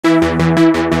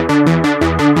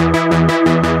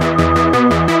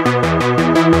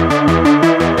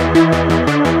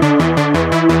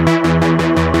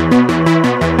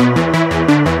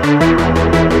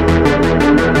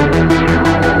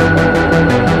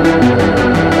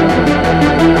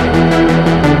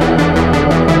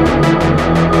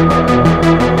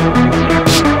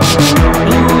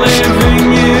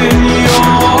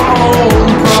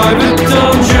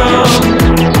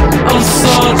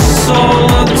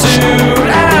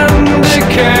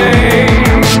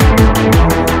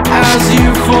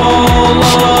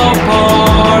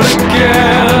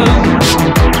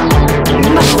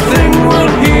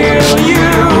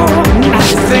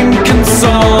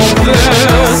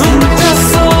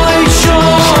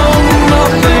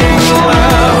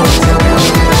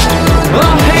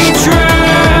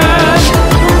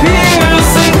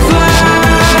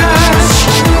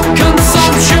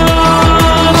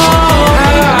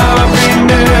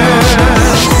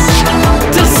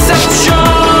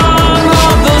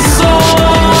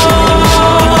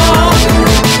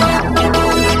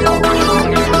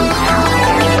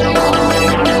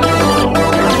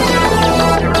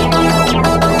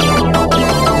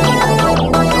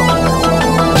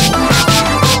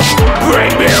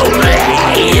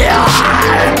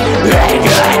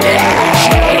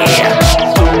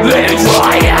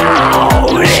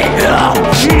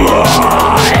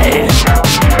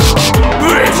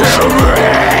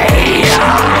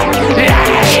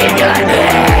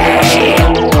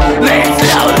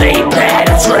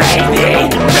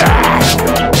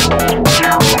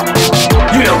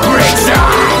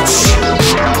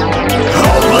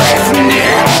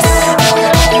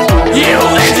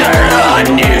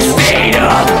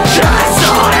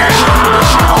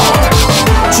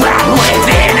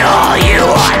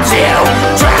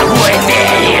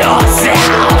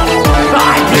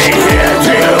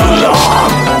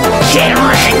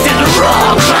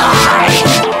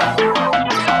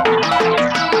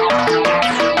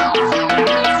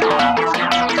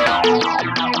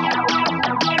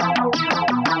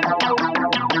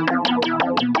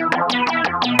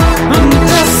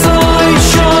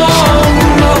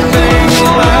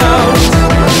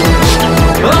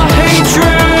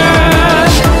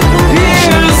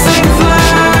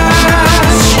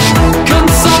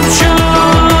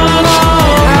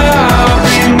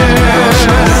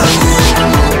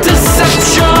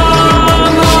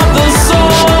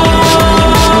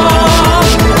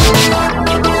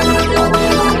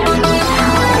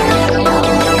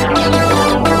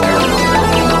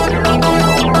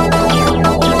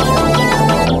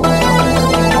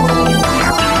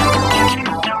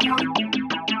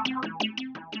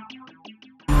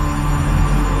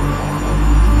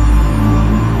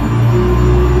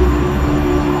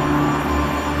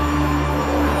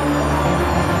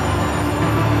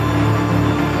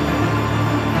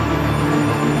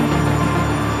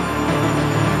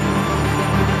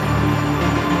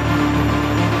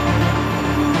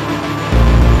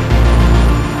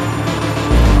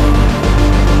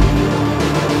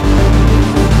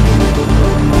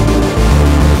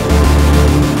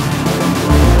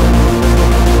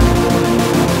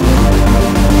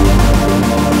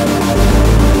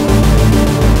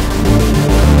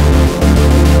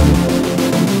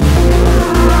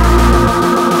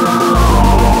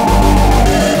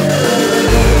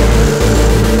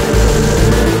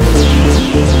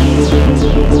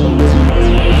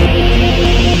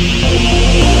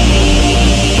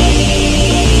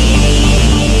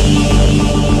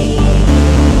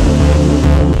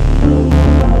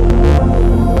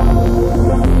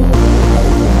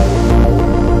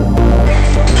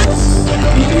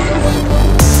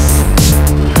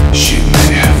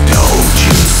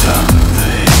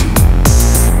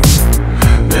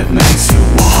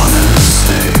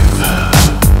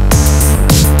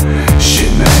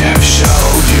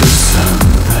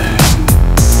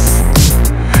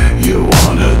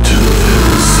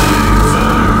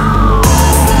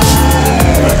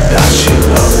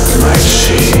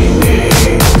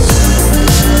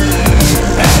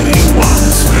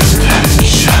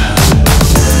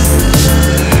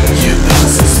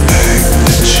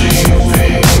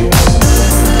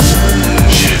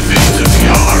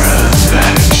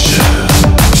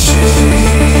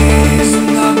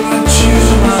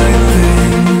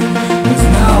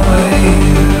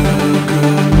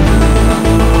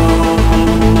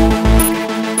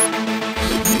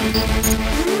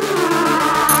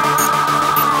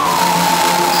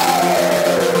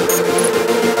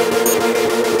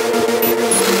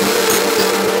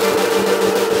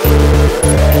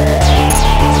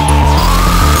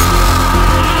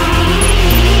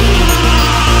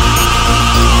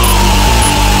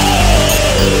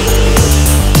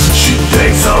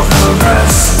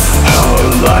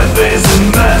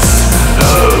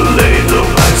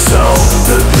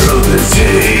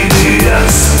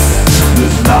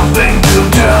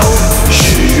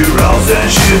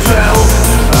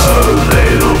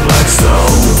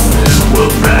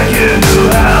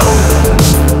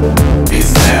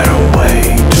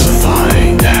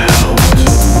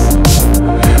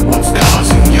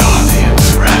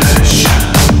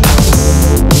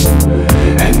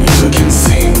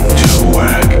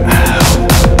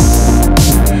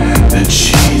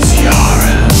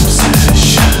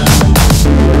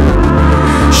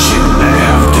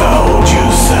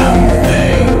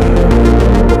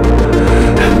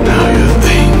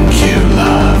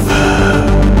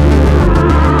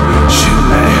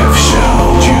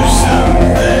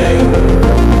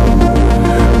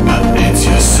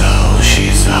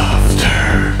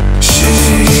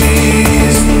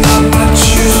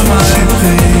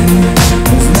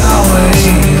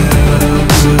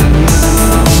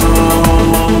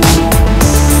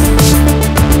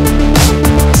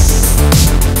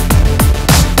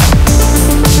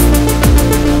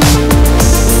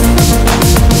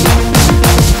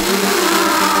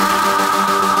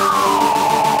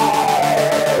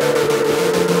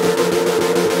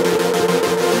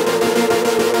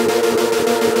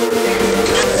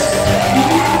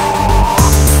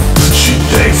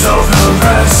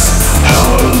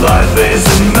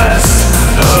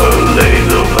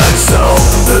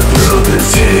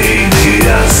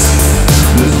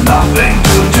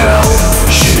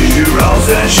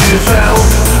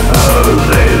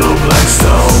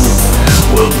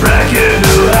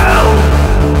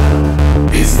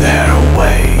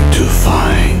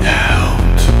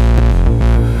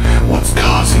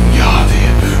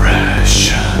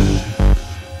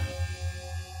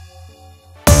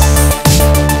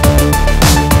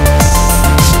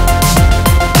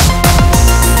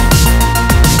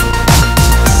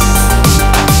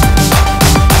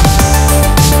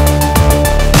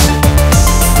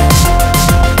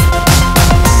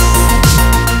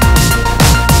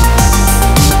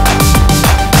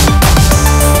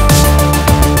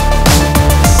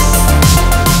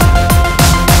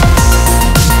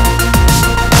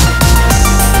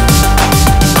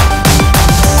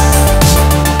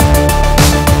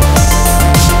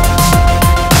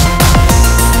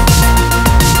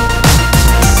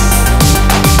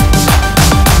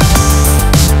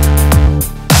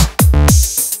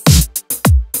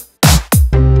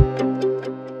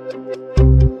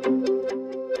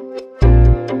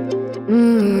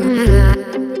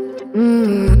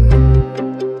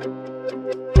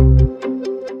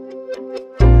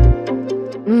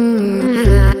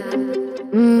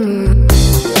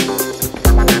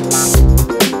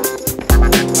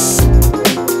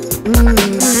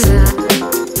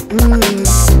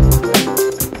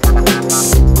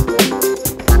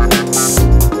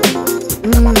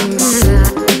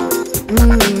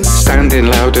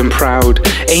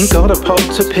Ain't got a pot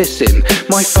to piss in.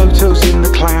 My photo's in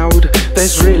the cloud.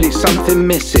 There's really something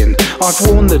missing. I've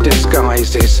worn the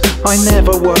disguises. I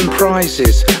never won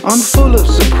prizes. I'm full of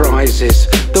surprises.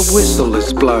 The whistle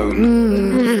has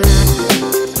blown.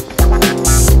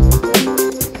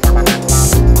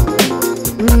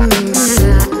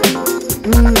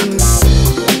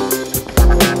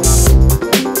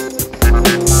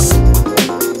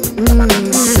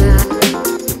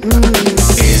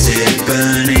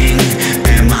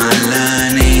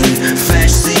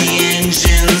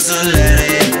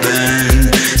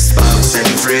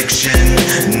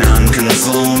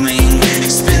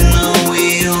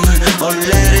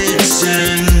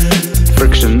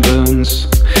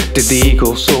 Did the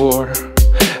eagle soar?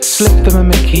 Slip them a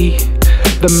Mickey,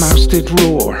 the mouse did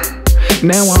roar.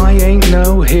 Now I ain't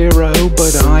no hero,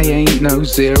 but I ain't no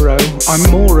zero.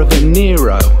 I'm more of a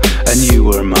Nero, and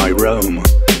you are my Rome.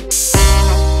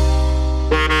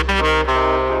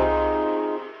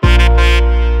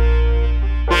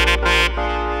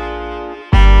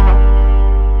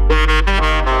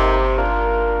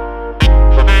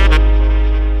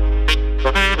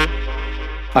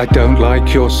 I don't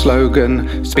like your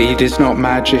slogan, speed is not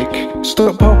magic.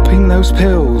 Stop popping those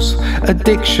pills,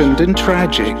 addictioned and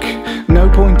tragic. No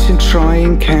point in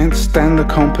trying, can't stand the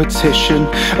competition.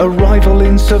 A rival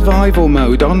in survival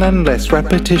mode on endless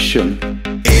repetition.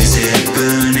 Is it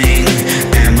burning?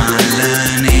 Am I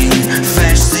learning?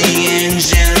 Fetch the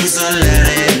engines or let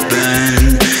it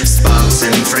burn. Sparks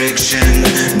and friction,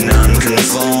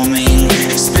 non-conforming.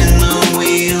 Spin the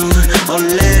wheel or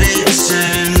let it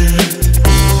turn.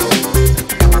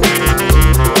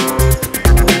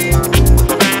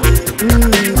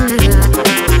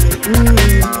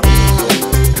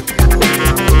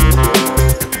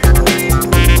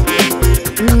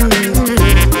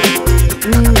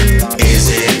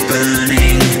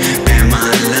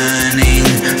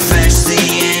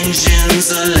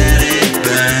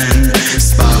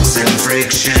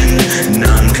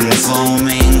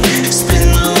 Non-conforming, spin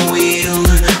the wheel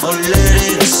or let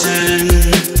it turn.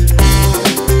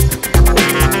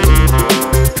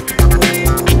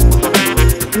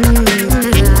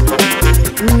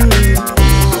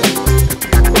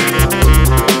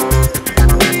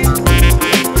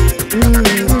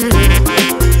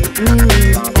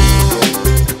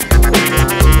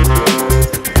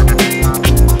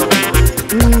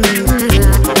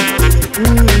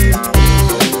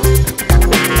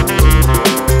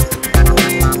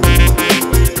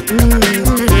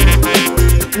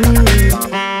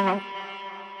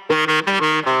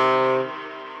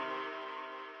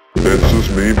 This is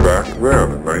me back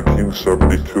then, in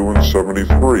 1972 and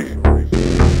 73.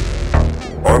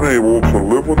 Unable to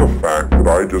live with the fact that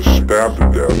I just stabbed to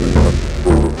death the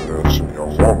throat of an innocent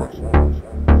young woman.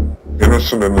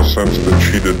 Innocent in the sense that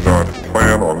she did not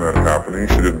plan on that happening,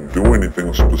 she didn't do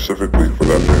anything specifically for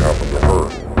that to happen to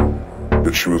her.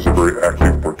 That she was a very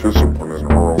active participant in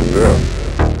her own death.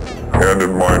 And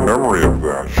in my memory of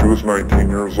that, she was 19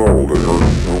 years old, and her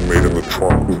roommate in the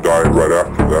trunk who died right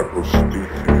after that was Steve.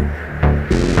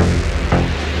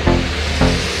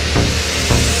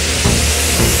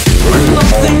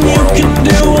 Nothing you can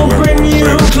do will bring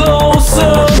you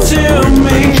closer to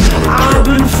me. I've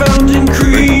been found and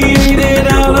created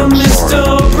out of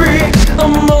mystery. A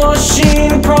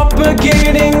machine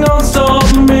propagating non-stop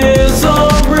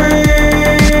misery.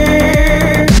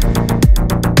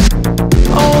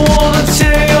 I wanna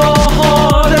tear your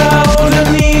heart out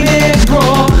and eat it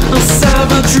raw.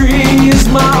 Savagery is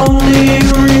my only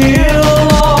real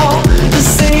law.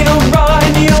 This ain't a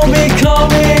ride you'll be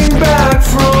coming back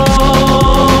from.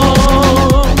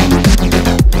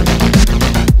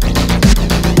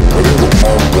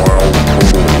 Wild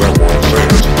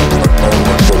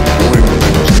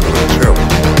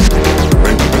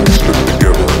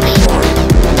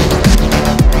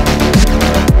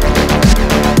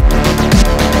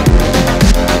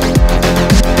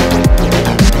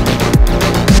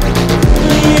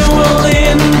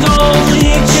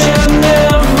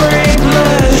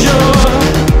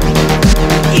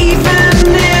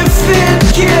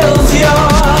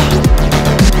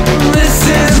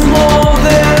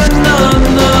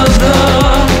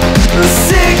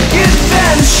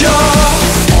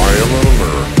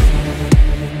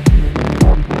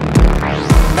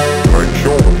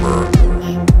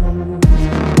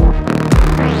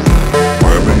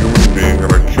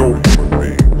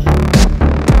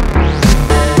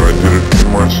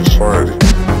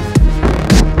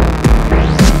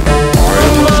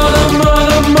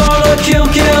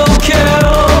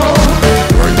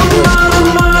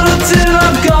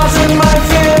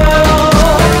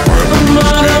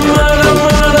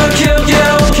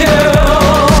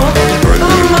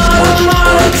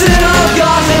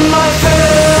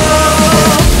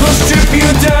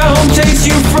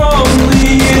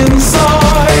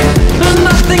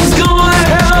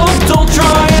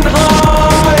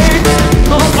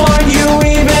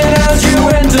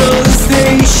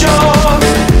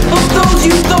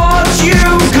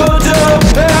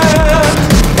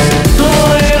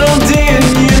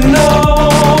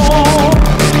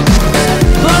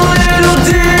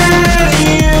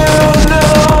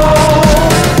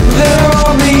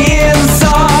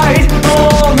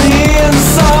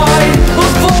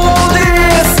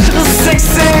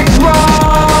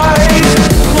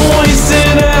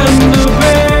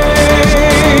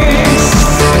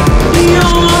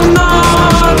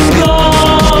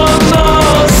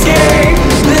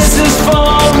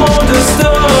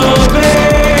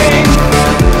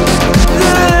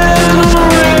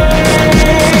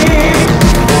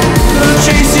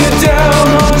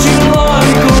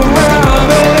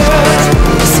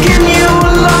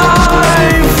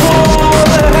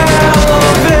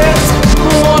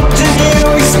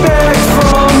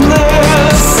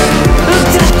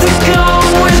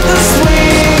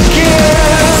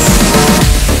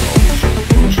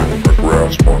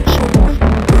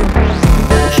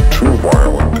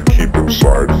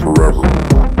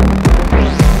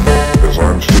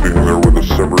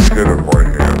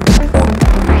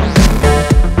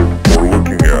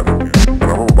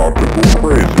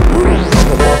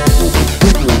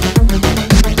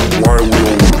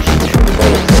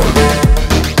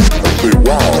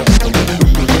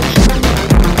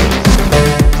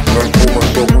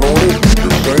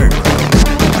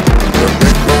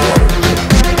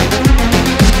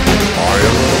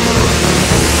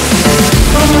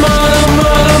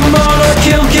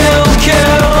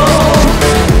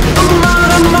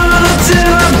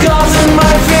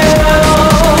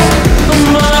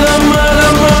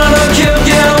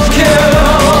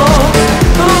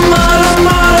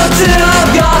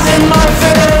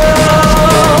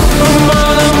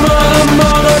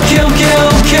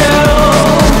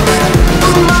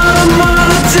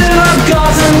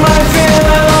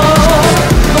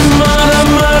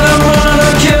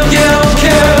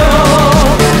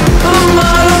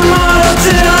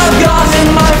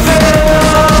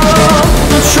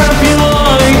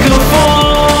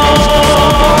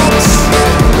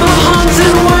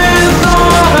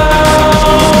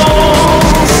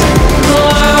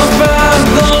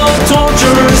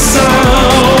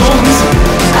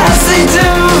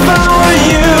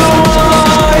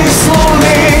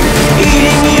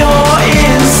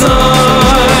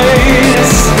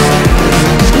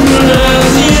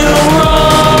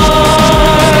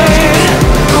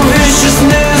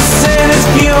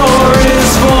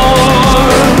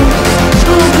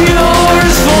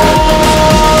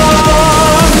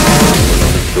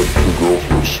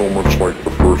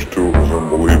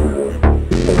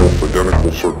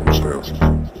circumstances.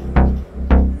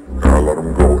 And I let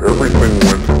them go. Everything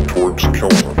went towards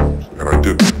killing them, and I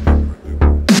didn't.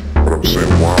 But I'm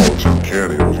saying, wow, it's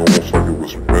uncanny. It was almost like it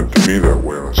was meant to be that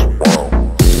way, and I said, wow,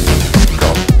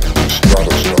 it's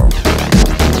gotta stop.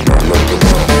 And I let them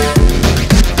out.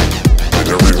 They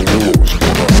never even knew what was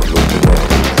going on. I let them out. I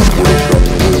would have gotten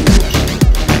away with this.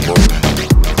 Murder. I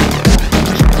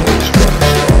said, no, it's gotta stop.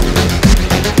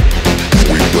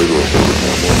 A week later, I heard it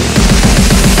on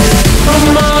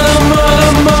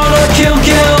Murder, kill,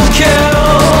 kill, kill.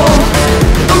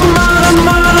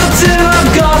 Murder, till I've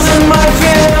gotten my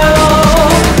fill.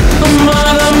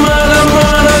 Murder,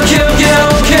 kill,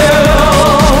 kill, kill.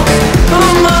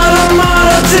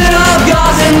 Murder, till I've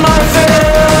gotten my fill.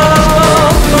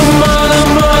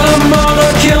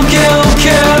 Murder, kill, kill,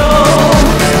 kill.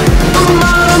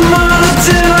 Murder,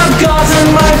 till I've gotten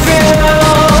my fill.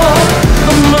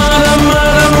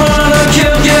 Murder,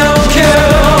 kill, kill, kill.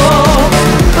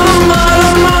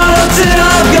 Murder, till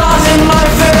I've gotten my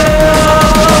fill.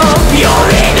 You're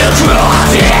in the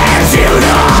crosshairs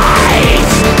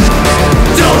tonight.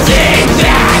 Don't think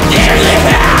that there's a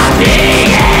happy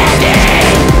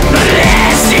ending, but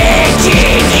let's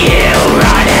keep you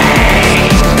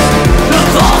running. The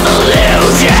false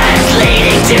illusions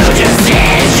leading to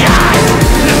decisions,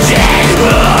 the dead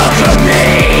book of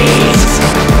meat.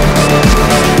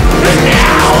 And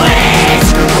now it's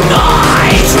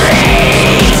my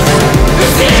trees,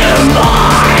 to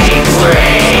my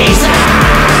prison.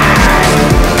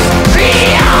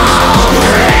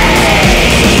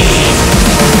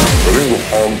 I think with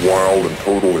hog wild and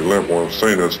totally limp, what I'm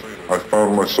saying is I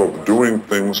found myself doing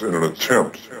things in an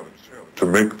attempt to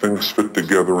make things fit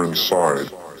together inside.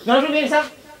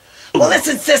 Well,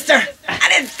 listen, sister, I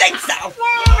didn't think so.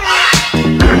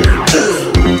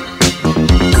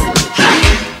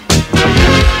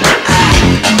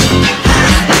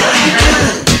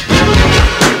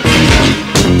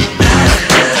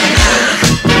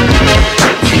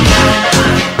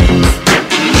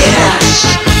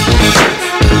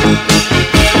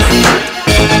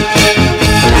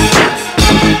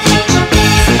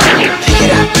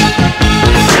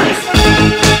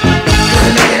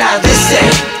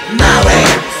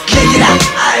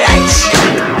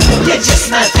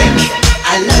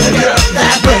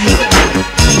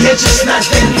 You're just my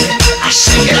thing. I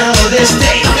shake it all this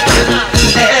day,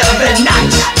 every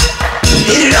night.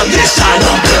 Hit it up this time,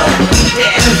 oh girl.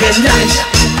 Every night.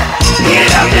 Hit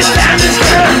it up this time, this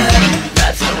girl.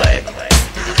 That's the way.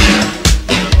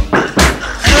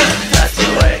 That's the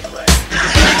way.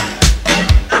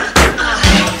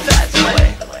 That's the way.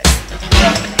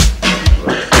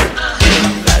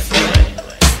 That's the way.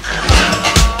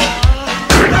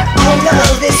 Oh no,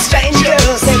 these strange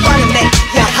girls, they wanna make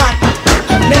you hot.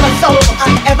 Never thought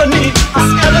I'd ever need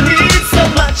so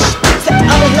much. Say,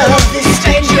 oh love, these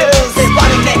strange girls, they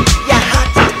wanna make you hot.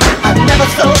 I never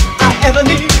thought I'd ever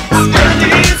need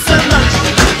so much.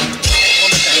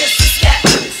 Little sister,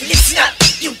 listen up,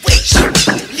 you witch.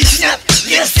 Listen up,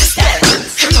 little sister.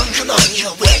 Come on, you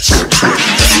witch.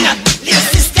 Listen up, little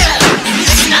sister.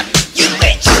 Listen up, you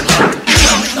witch.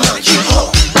 Come on, you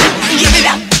whore. Give it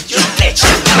up, you bitch.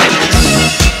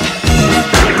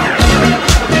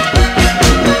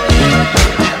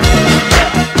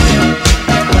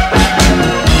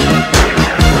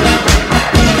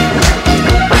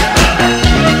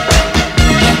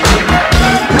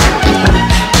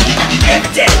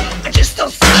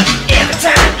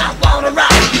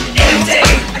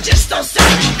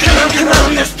 Come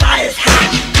on, this fire is hot.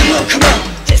 Come on,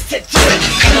 just sit to it.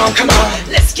 Come on,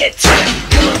 let's get to it.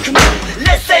 Come on,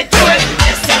 let's say do it.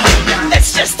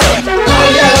 Let's just do it. All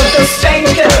of those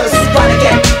strange girls wanna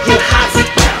get you hot.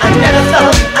 I never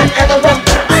thought I'd ever want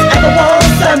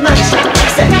so much. I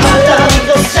said all of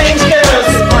those strange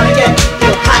girls wanna get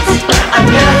you hot. I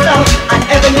never thought I'd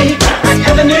ever need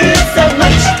so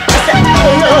much. I said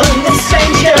all of those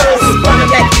strange girls wanna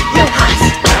get you hot.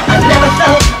 I never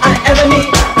thought I'd ever need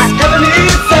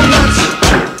so much.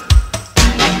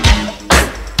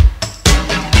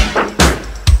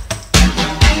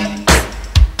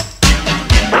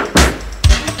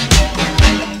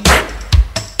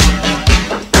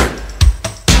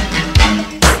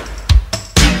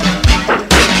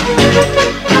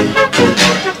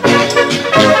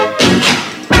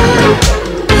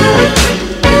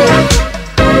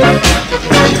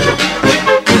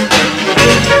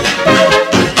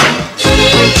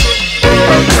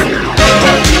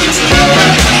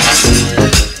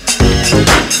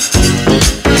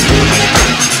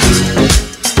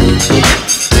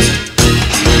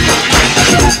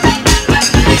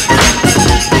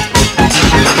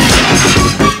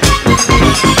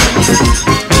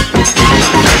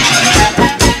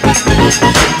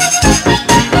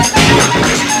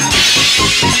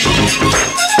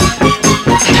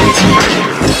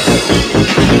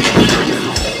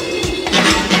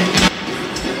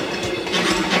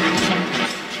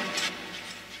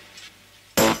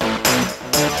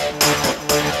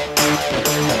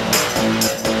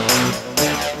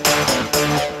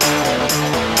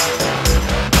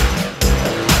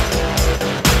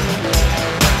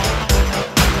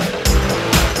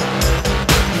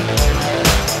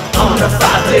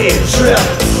 day trip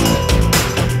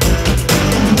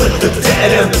with the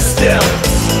dead and the still.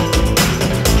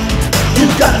 You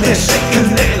got me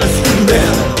shaking and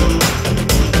screaming,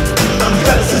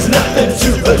 cause there's nothing to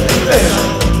believe in.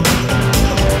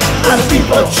 And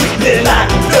people treat me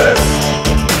like dirt,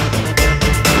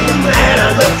 and I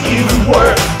look even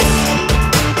worse.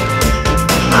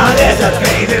 There's a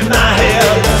pain in my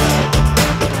head,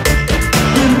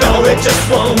 you know it just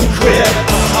won't quit.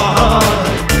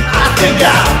 I think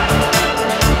I'm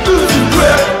losing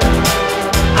grip.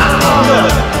 I'm on a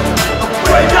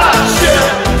graveyard ship.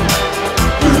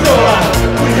 You know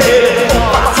we headed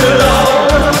far too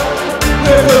long.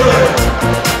 We're gonna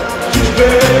keep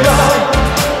it on.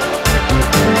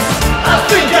 I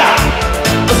think I'm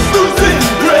losing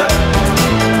grip.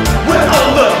 We're on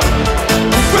the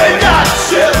graveyard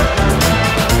ship.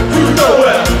 You know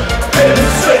we're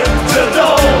headed straight to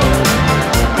dawn.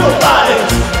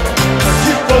 Nobody's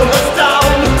keeping us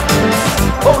down.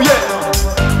 Oh yeah,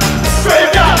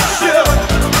 graveyard ship.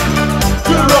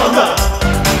 You're on the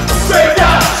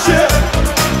graveyard ship.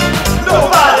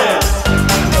 Nobody's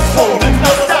holding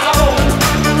us down.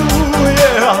 Ooh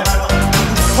yeah,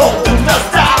 holding us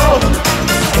down.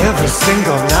 Every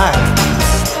single night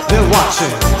they're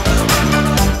watching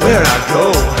where I go.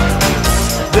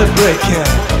 They're breaking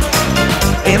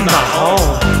in my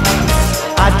home.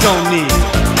 I don't need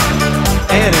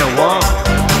anyone.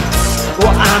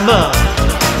 Well, I'm a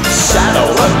shadow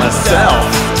of myself.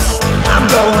 I'm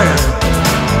going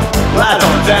right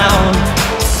on down.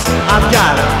 I've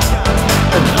got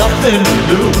nothing to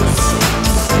lose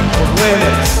when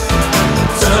it's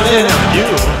turning on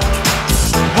you.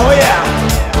 Oh yeah.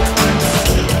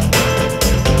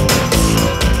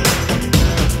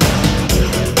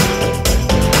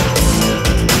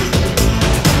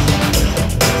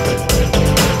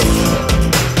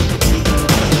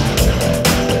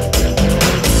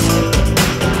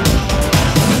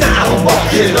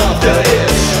 Walking off the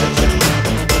edge,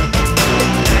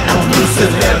 I'm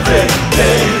losing every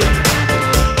day.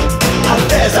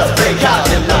 There's a breakout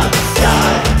in the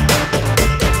sky,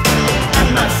 and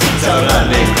my feet are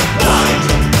running blind.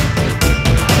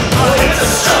 Oh, it's a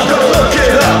struggle, look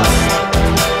it up,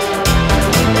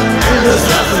 and there's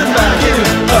nothing back in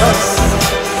us.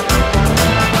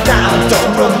 Now I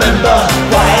don't remember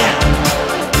why,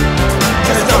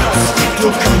 cause dark speak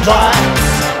will come by.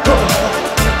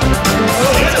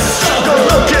 It's a struggle,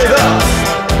 look it up,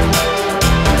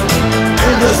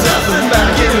 and there's nothing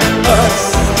back in us.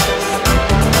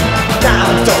 Now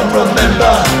I don't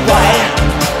remember why,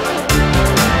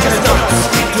 cause dark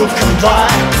speak will come by.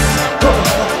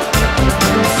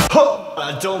 I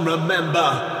don't remember.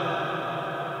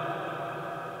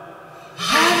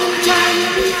 Haven't time to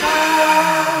be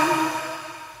found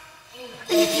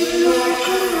if you look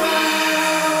around.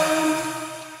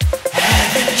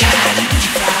 Haven't time to be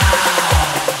found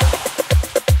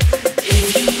if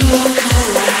you look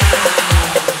around.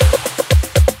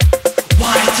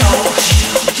 Why don't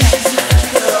you get to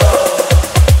know?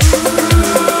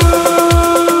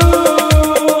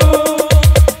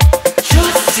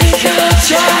 Just take a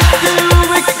chance to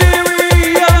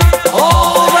experience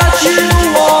all that you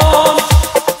want,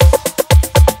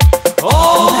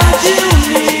 all that you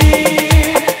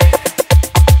need.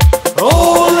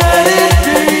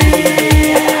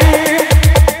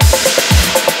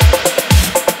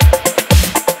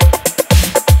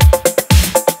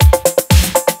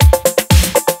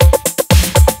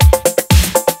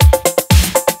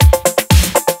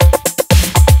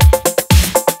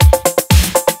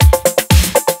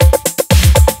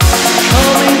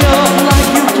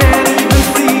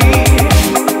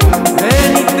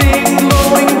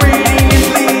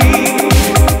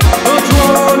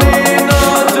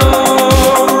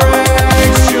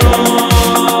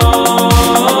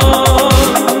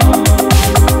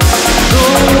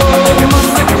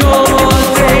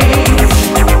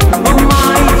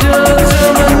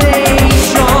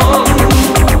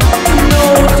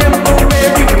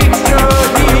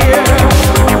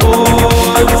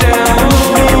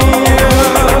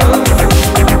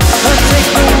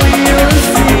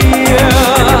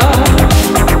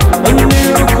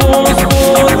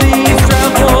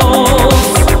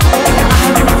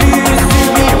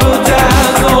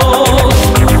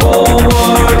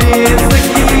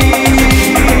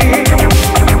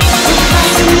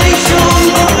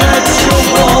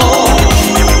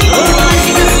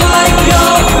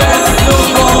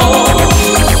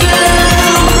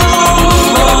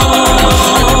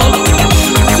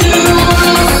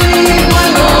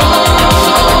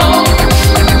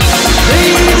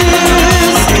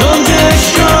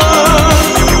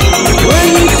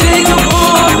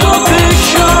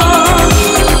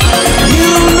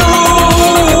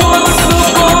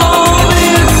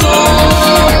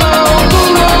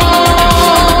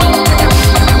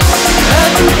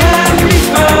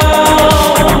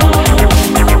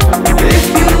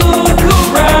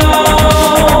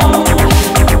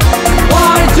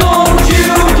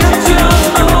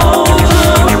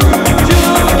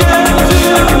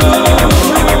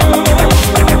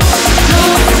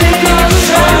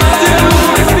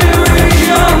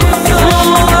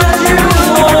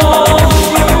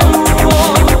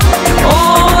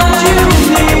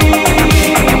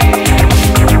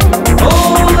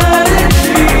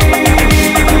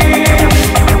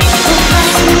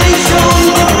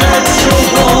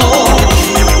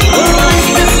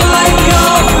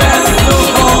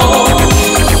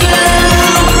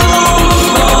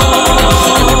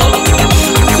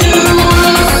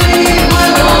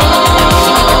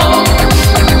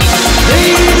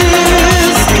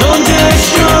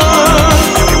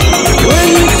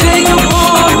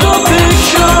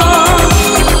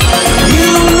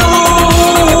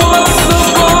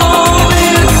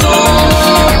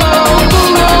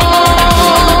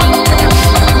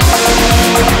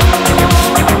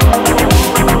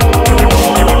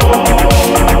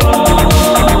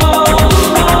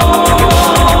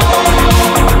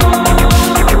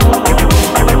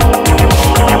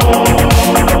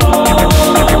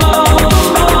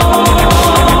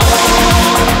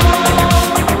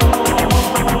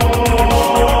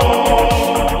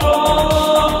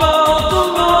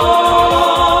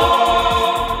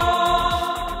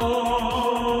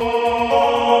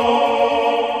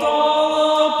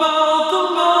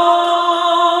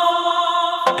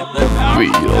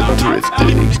 feel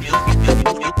drifting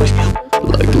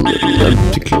like little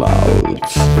empty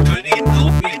clouds.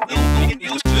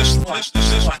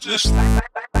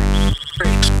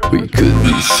 We could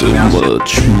be so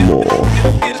much more.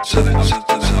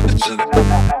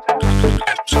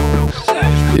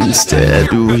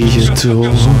 Instead we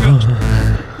adore.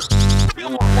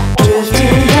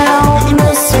 Drifting down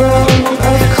this road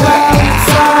of clouds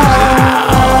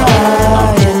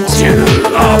into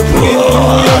a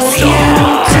beautiful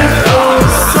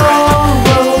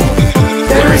sorrow.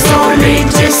 There is only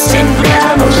distant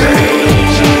memory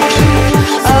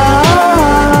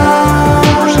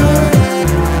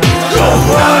of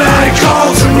what I call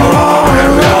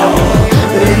tomorrow.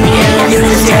 But in the end it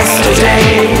was yesterday,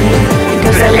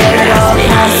 because I let it all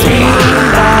pass me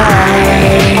by.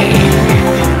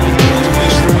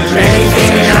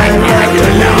 Anything I never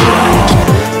know.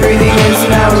 Breathing is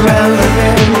now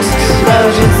relevant.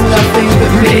 Love is nothing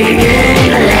but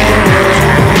meaningless.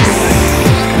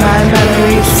 My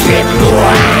memories slip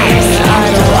away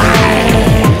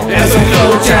as I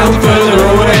float down further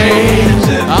away.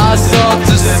 I start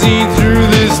to see through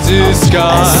this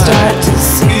disguise. I start to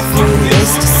see through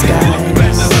this disguise.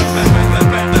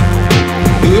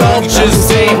 Love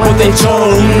just ain't what they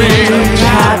told me.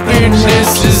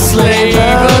 Happiness is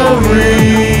slavery.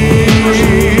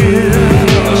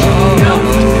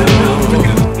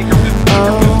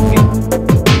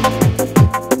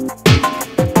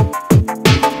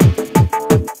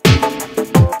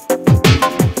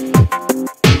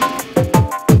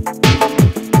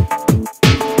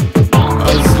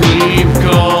 Sleep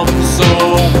comes so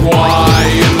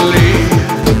quietly,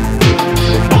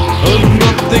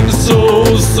 nothing so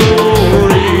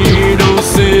sorry, no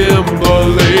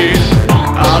symbole.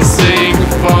 I sink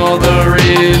farther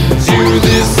into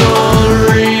this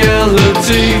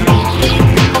unreality.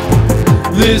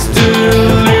 This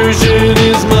delusion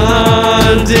is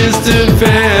my distant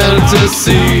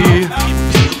fantasy.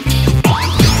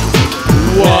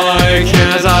 Why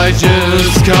can't I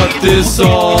just cut this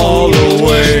all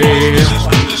away?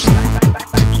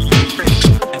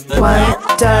 What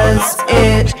does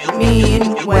it mean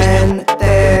when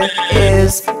there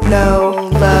is no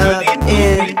love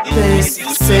in this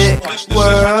sick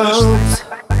world?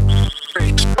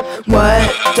 What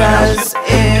does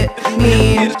it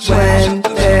mean when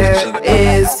there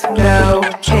is no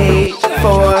hate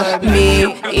for me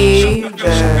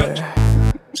either?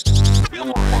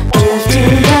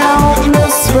 Drifting down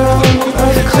this road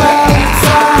of clouds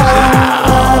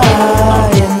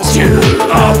into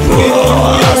a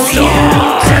pool of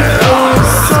beautiful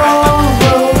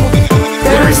sorrow.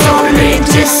 There is only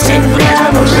distant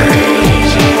memory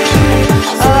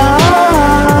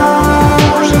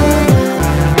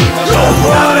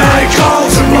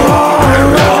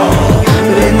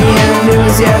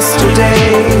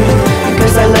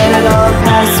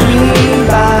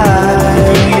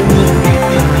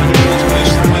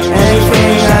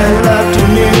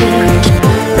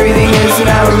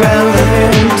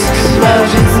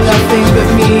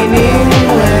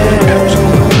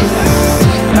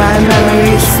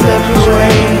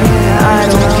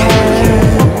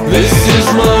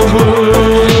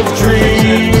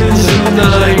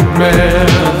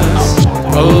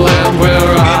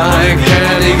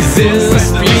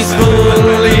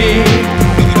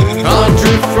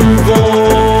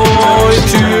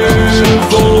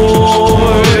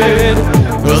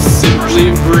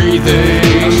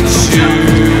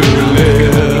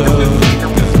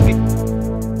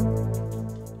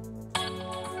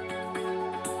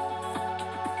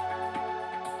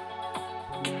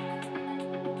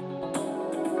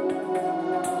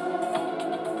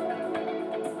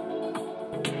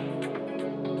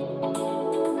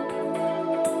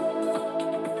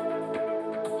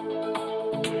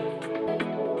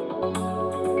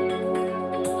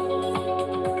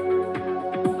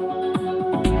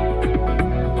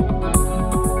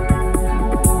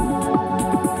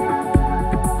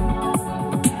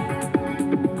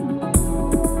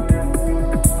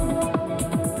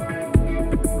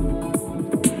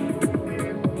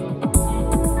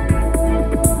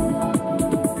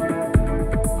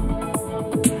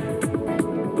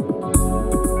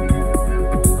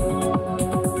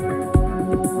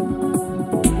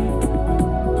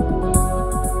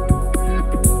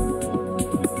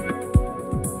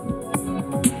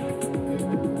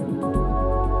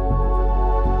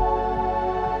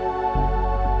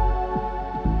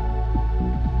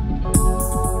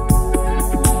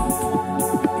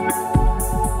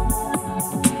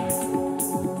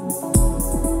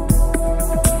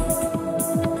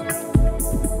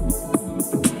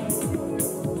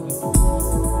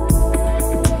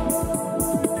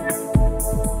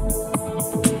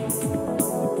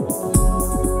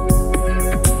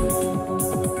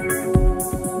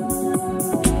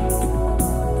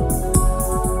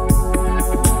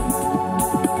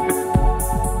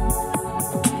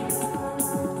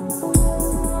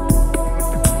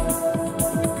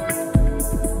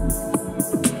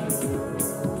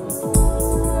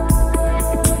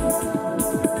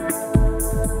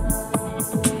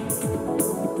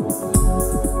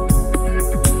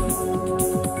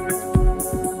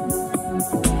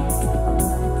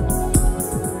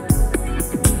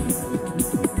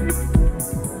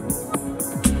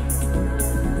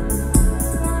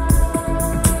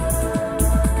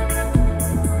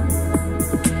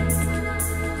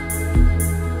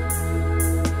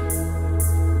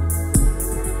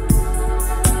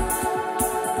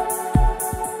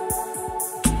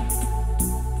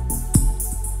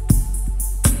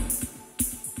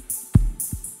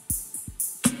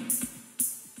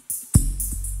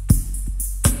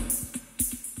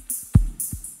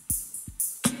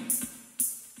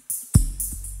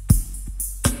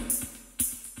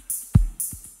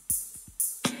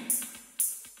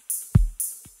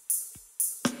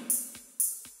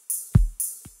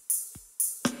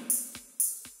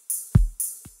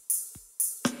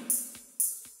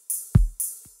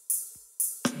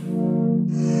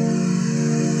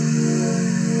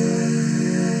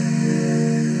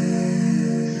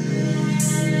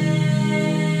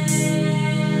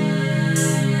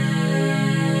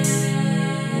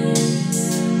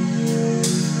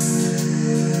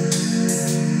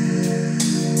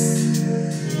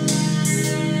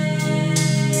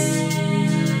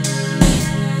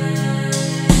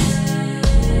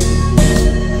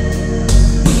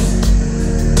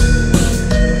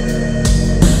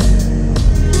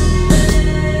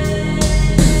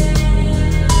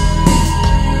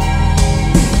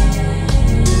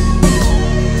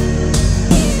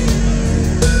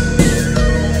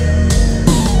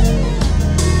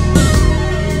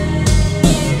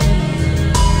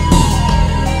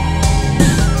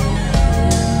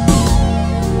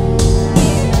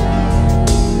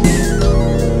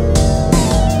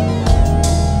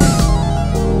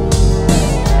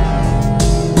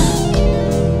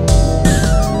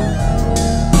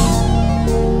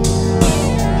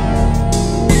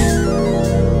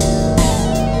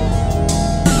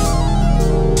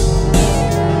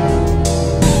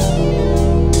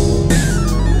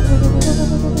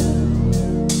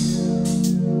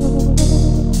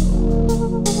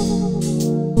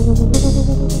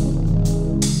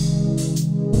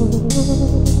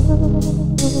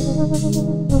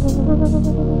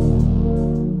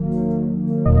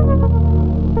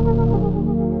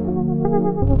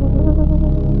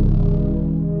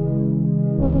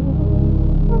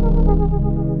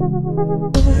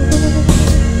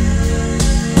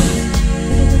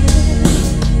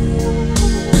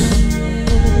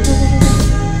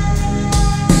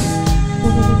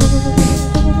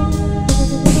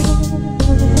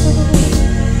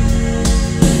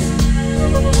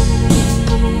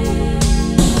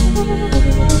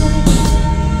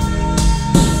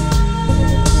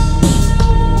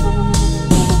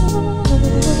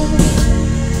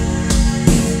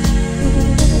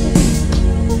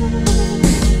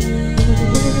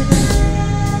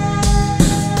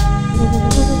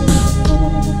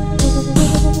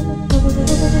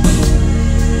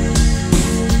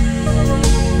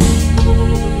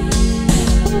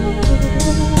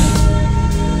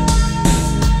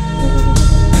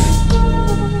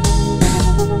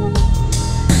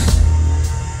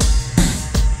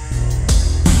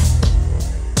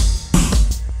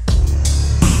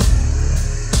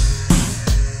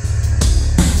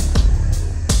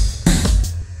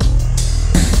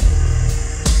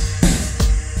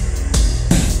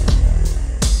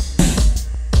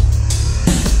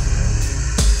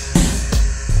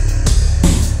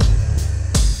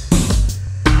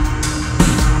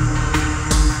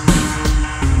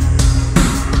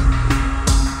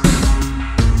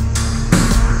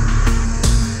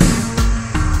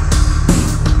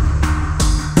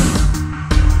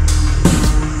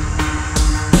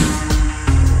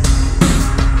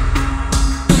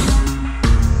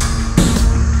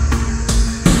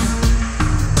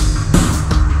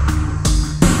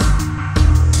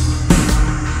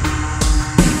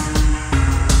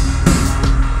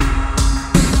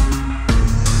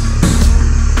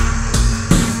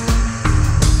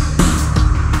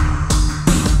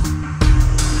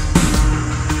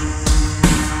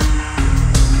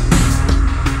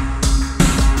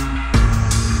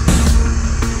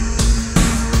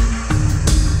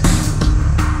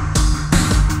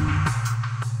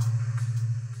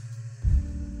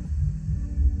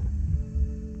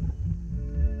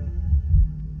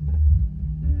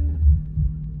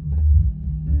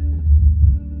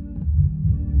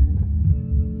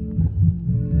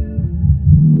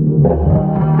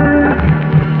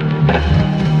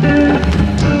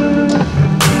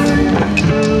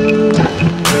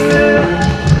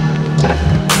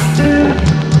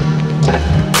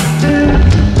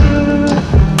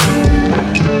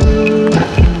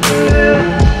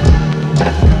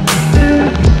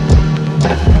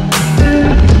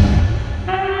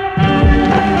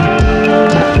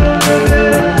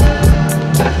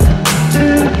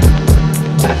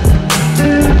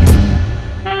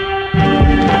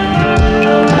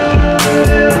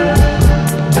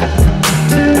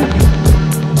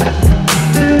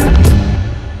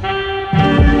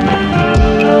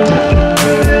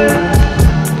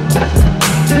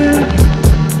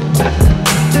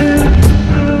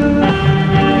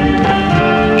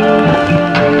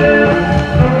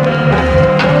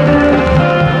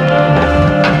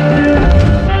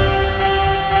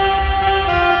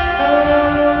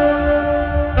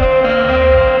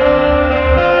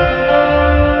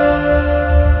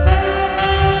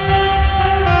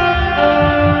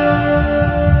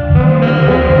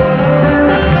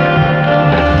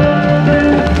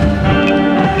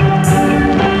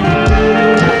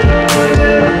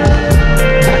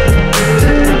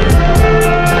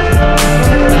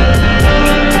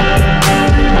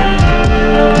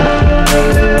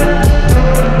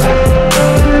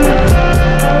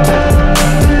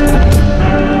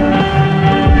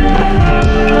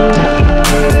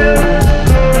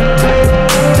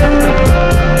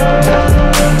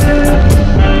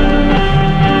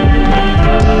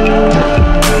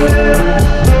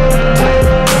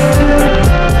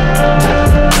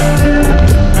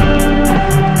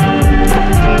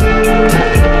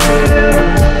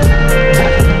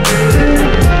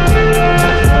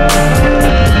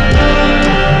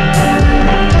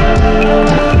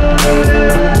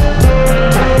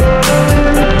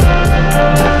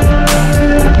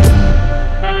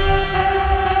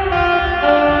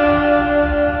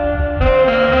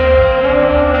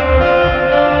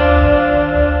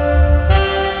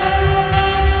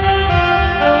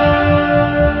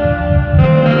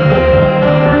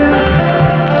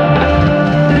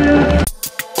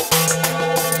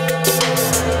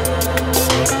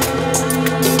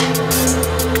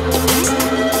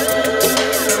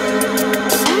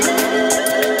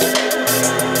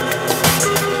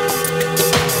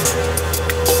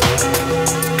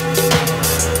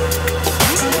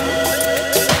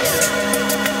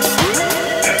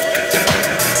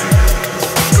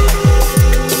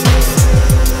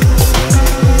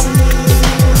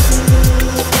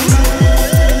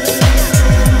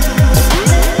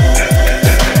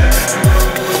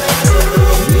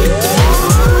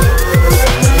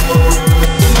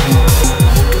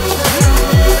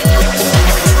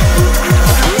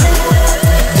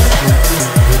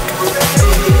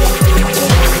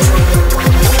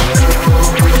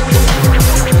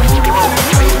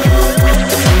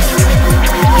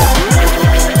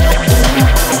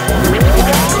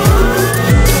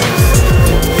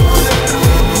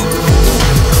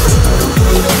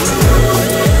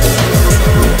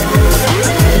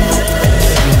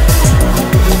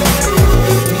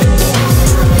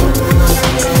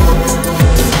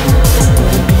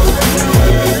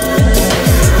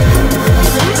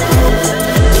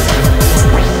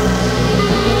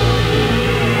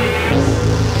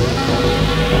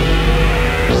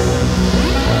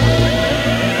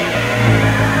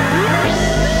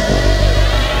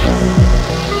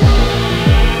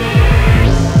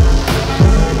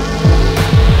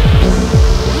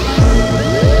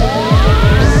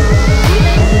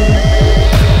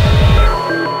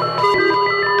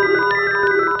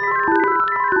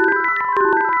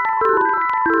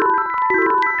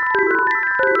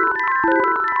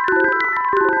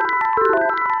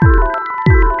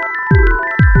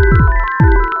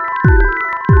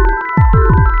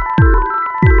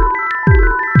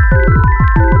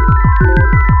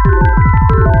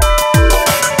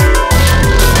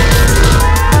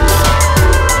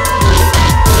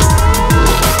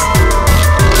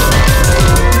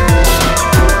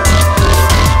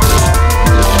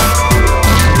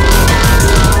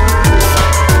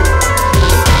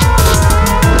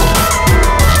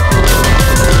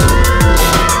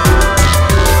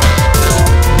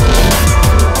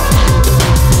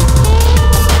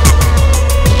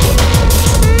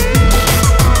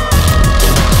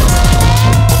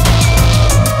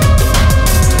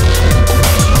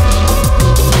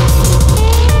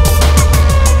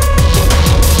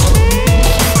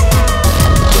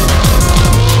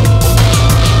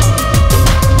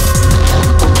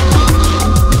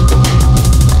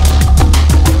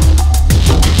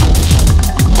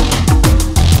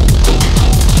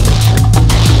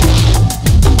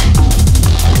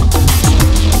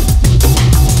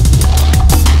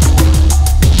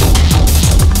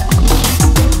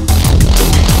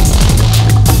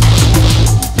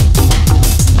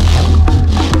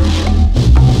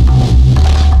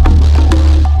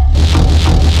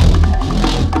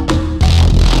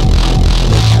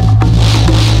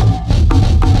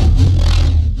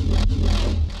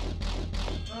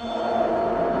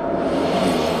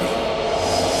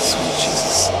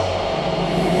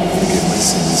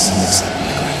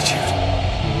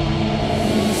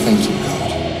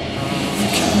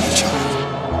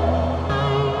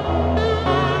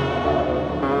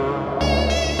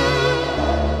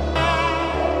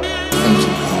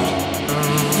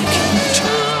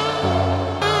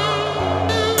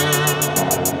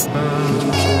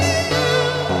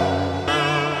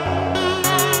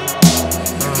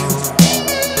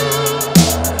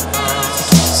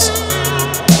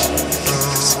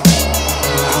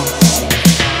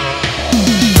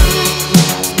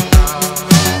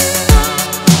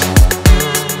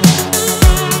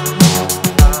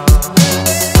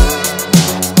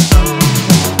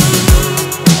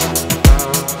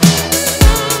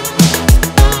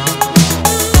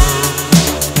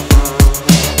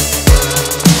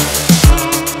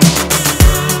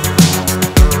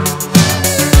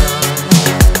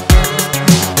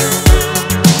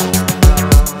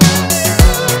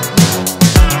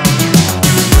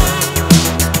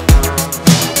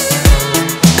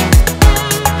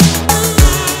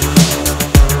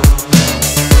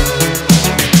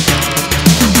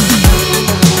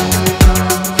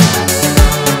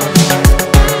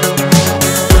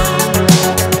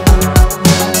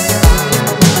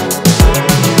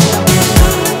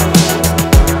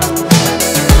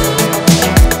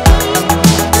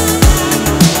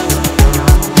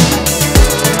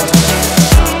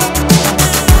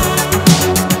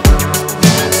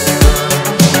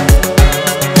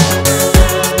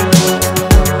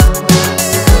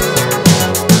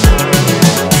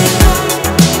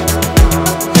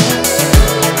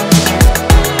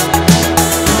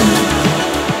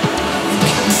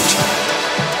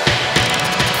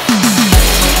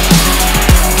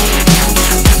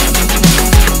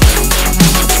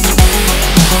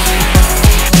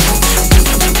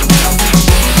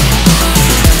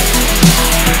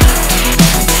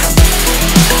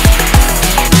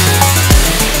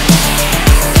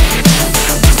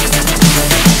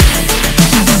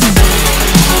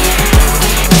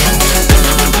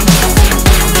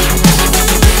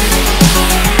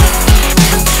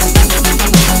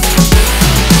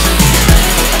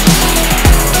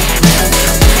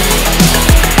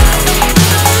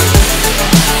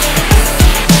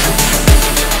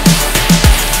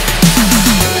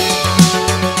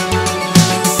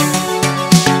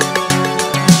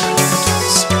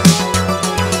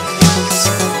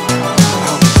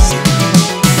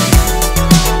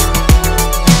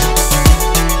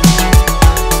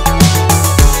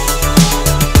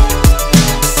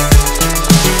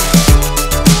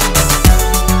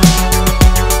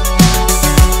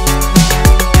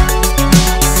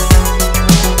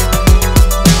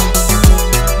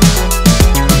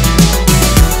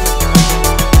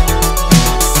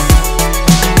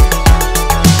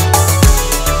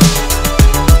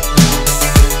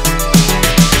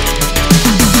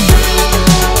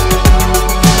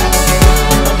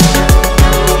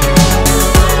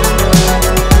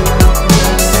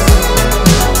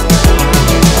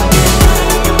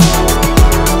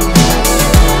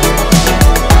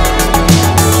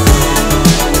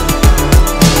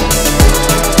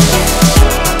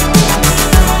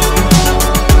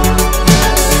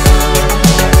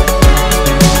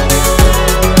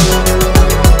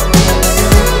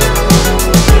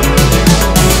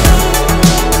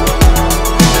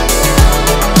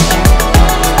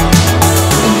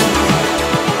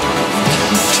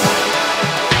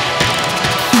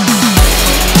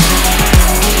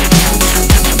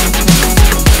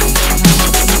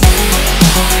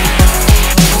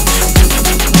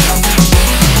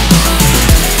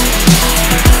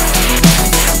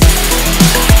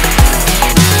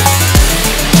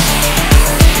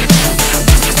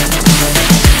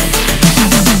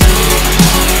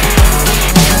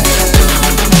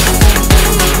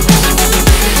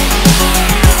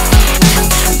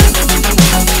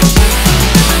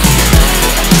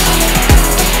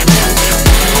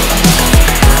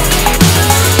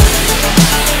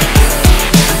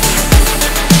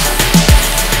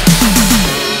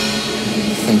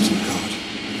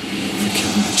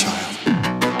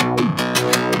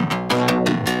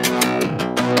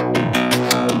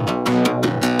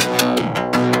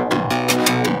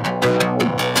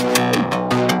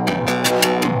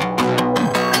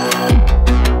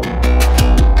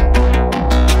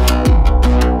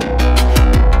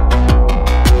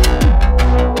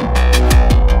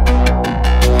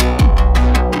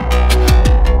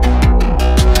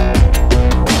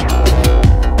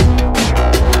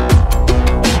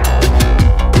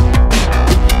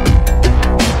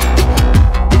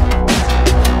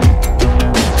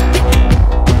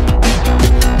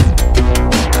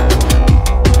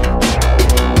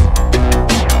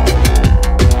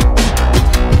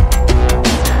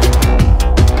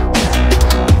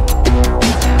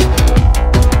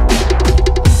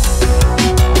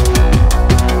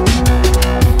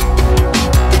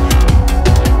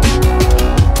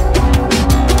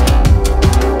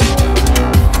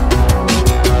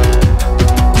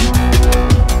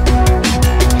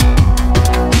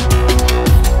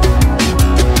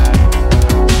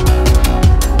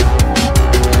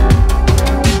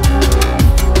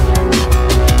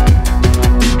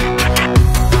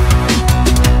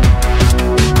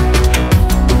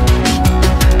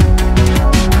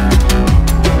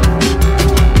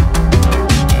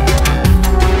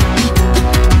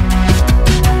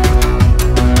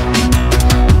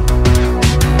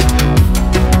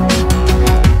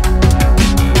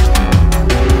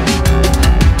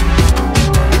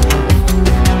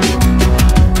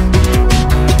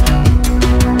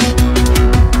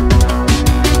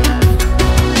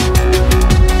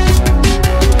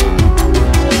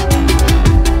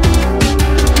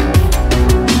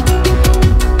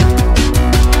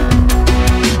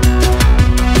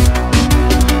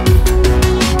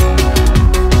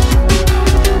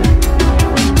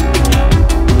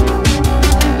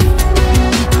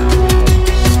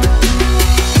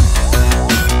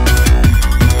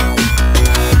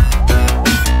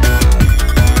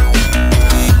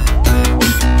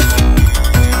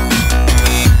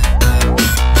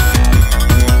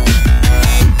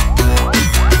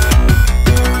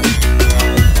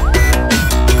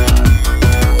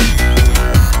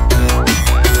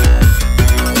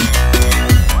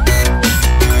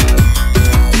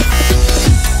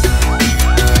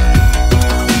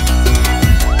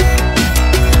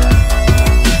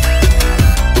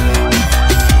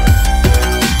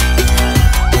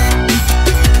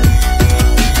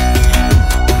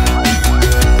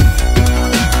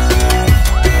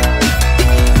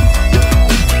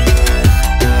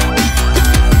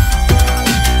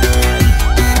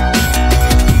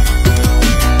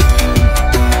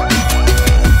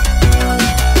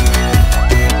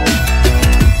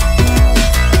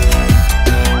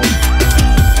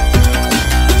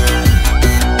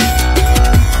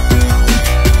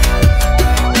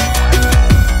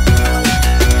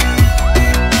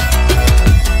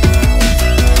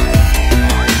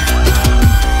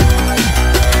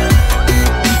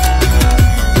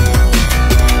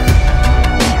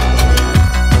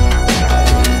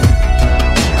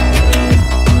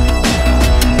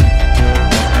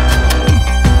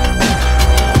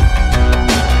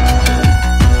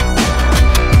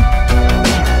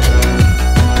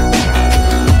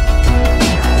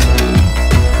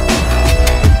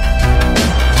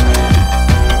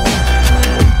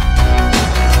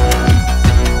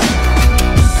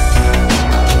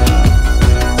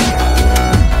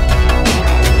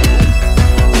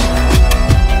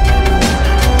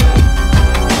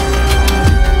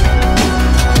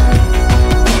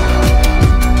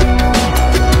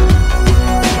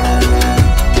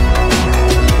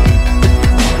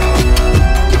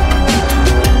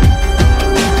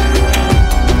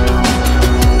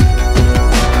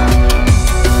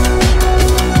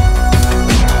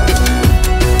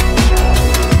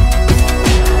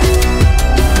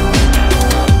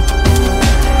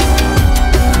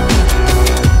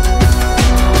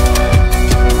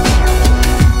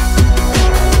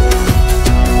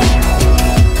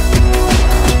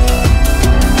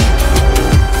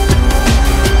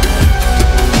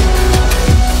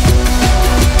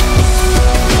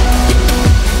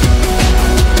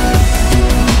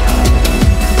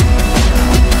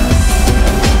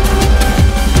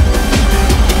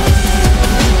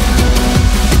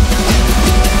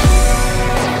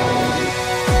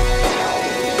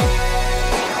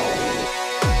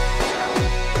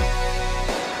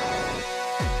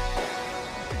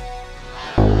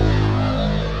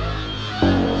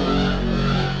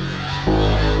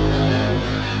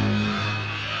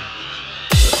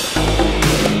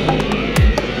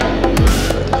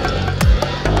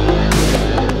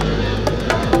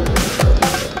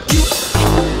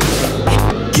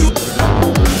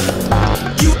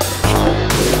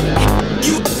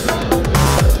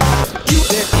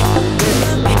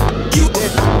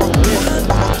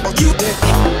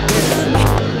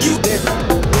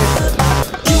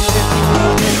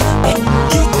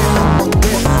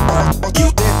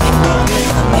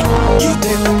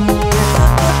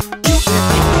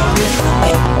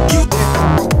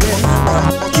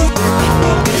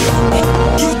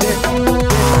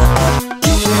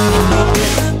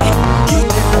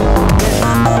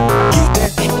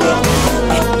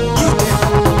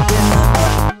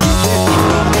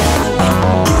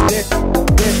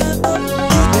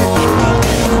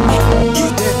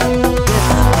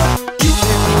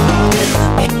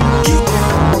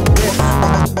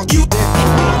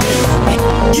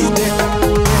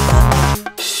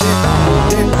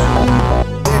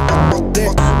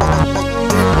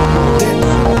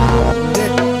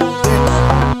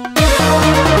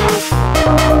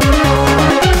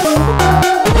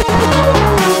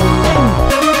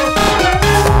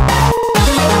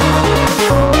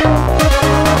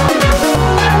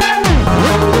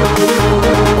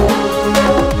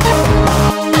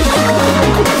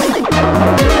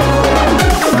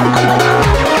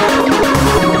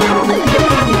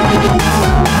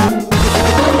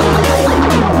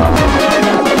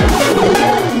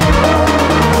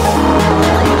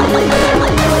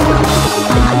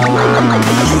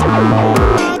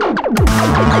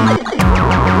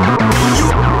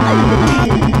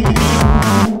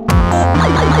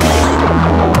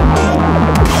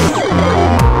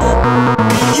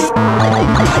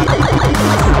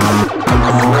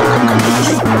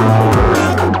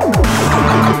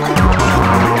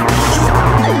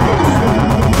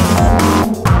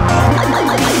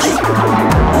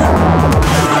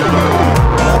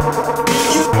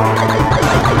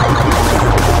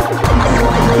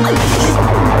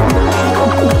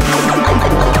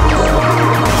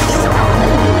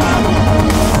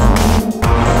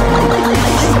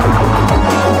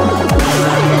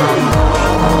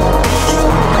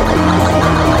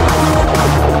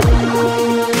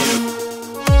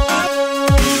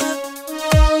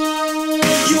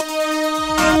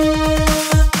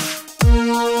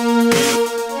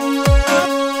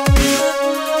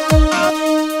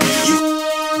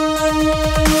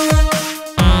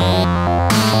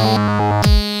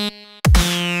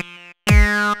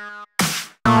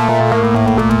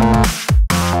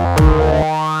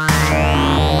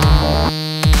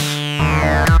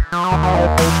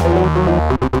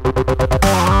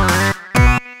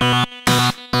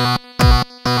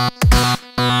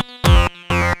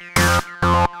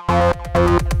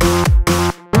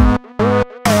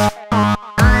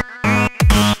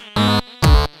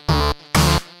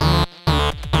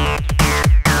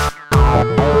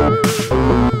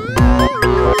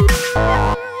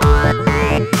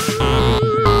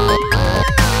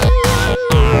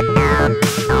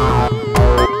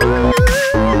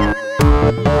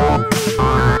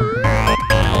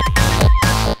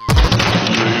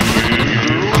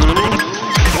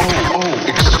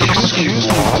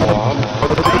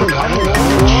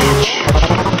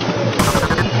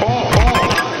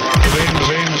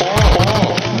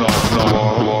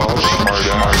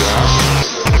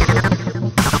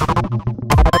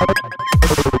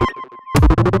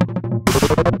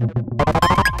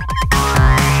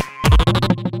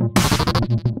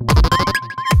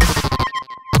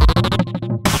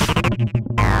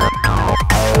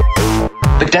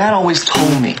But Dad always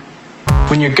told me,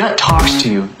 when your gut talks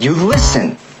to you, you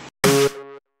listen.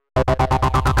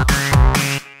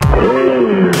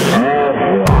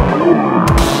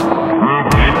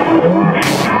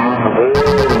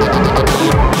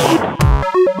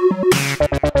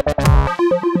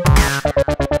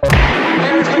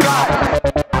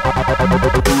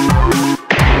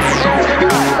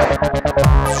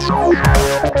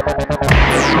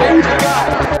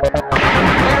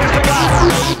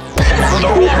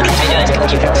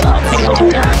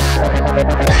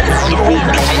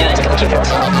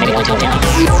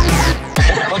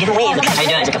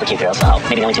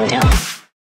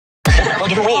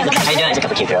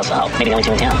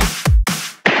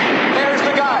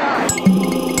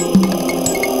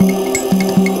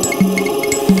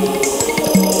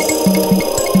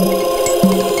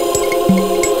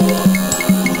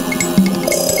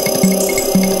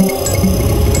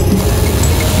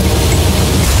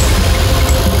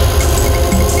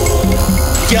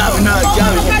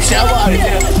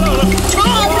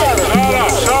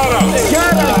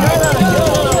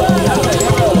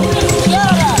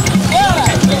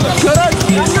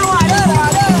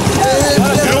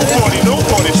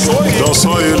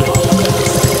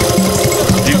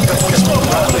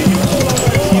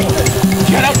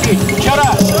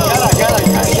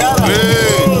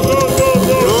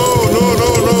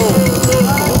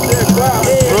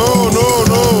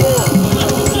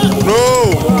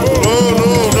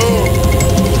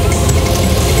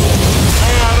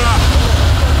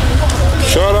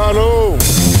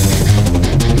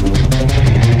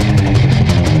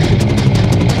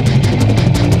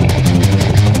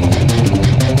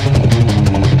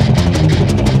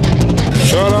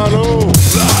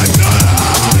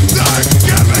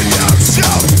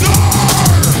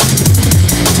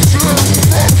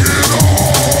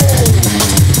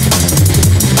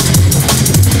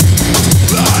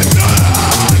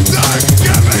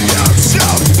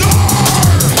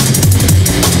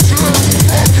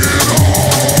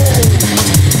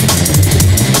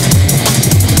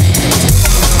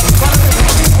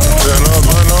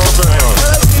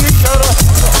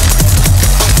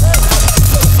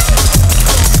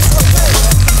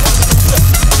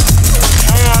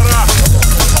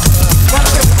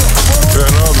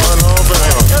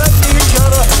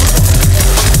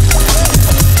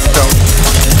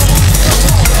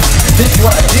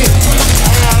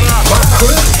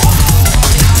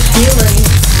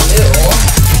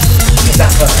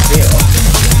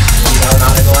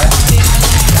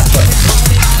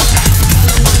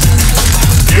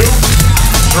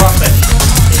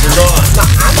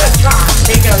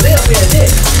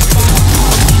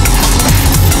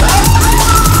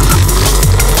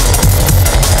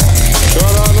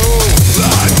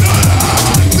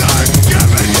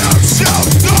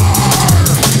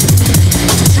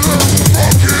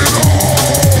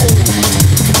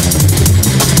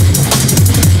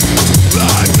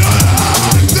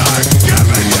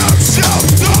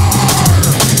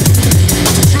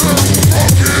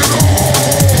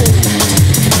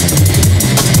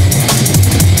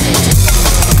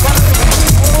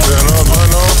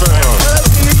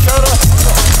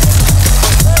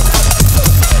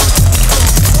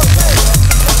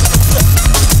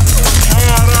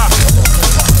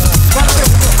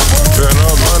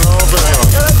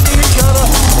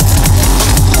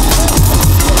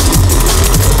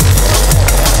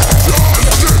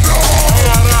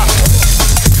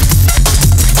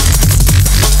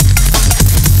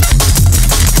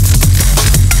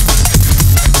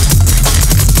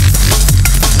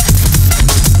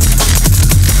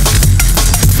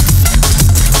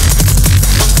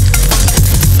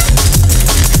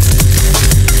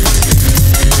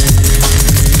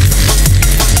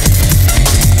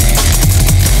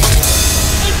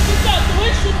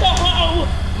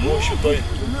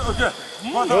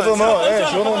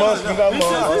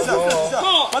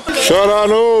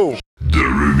 Sharano!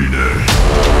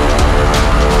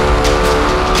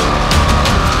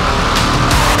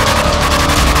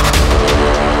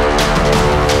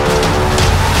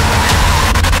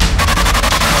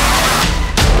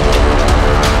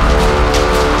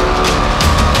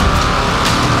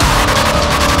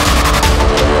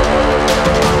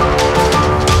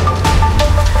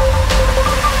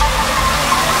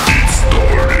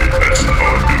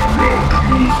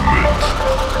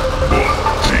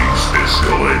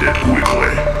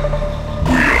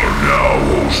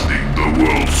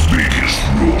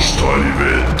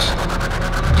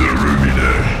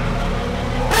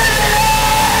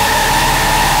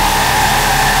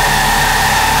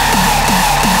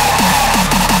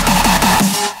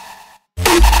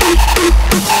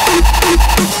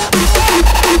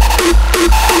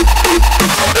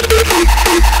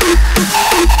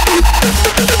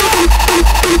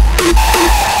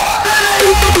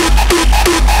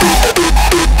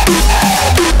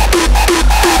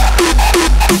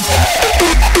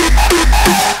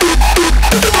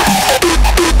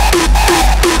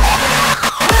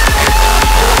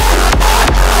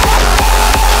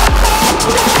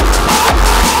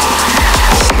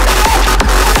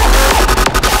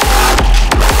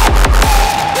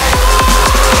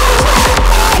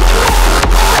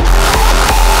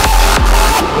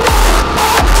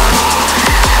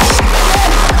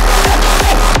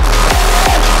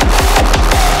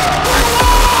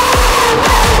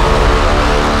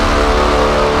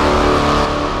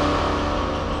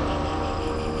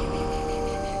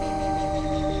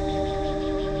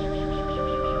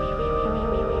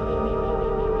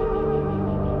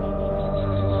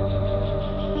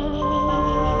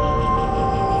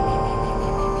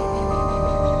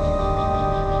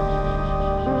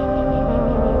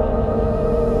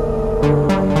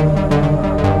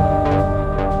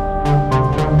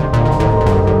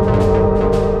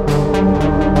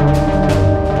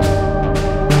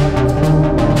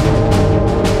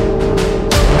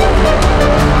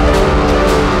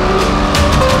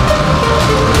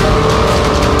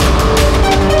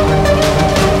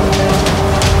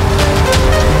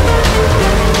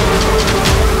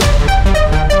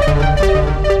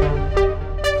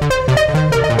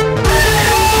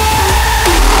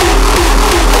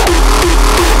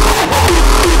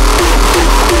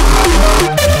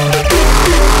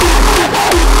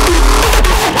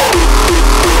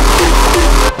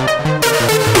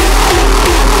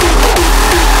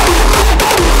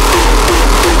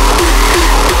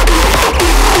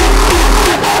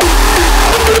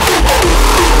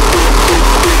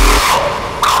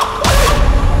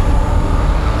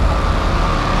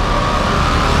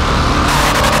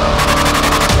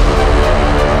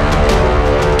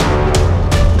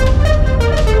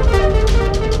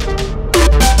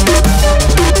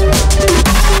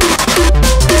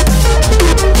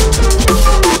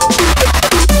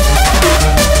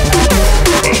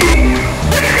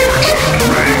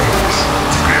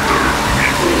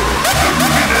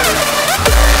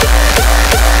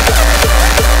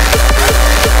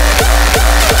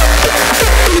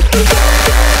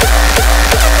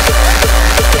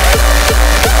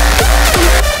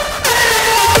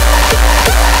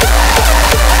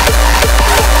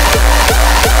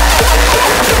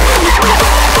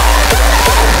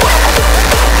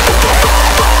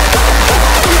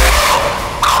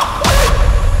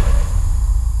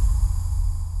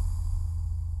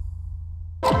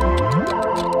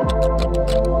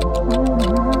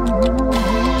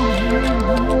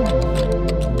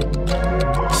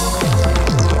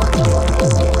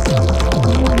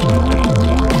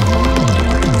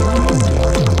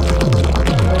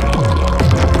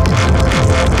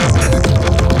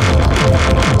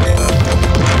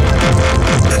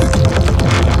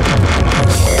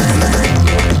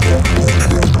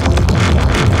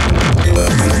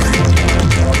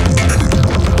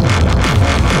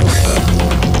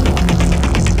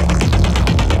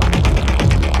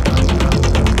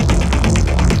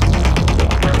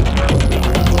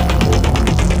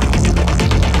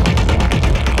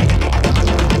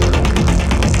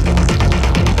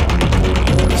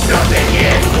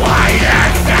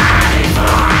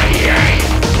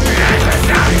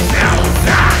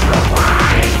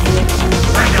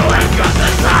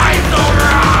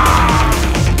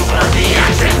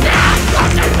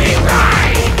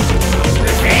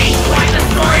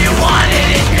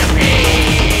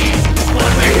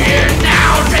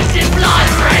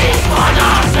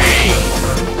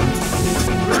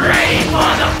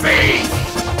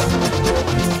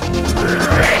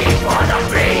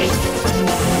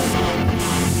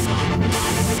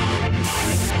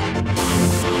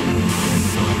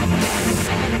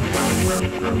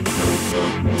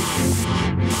 Bye.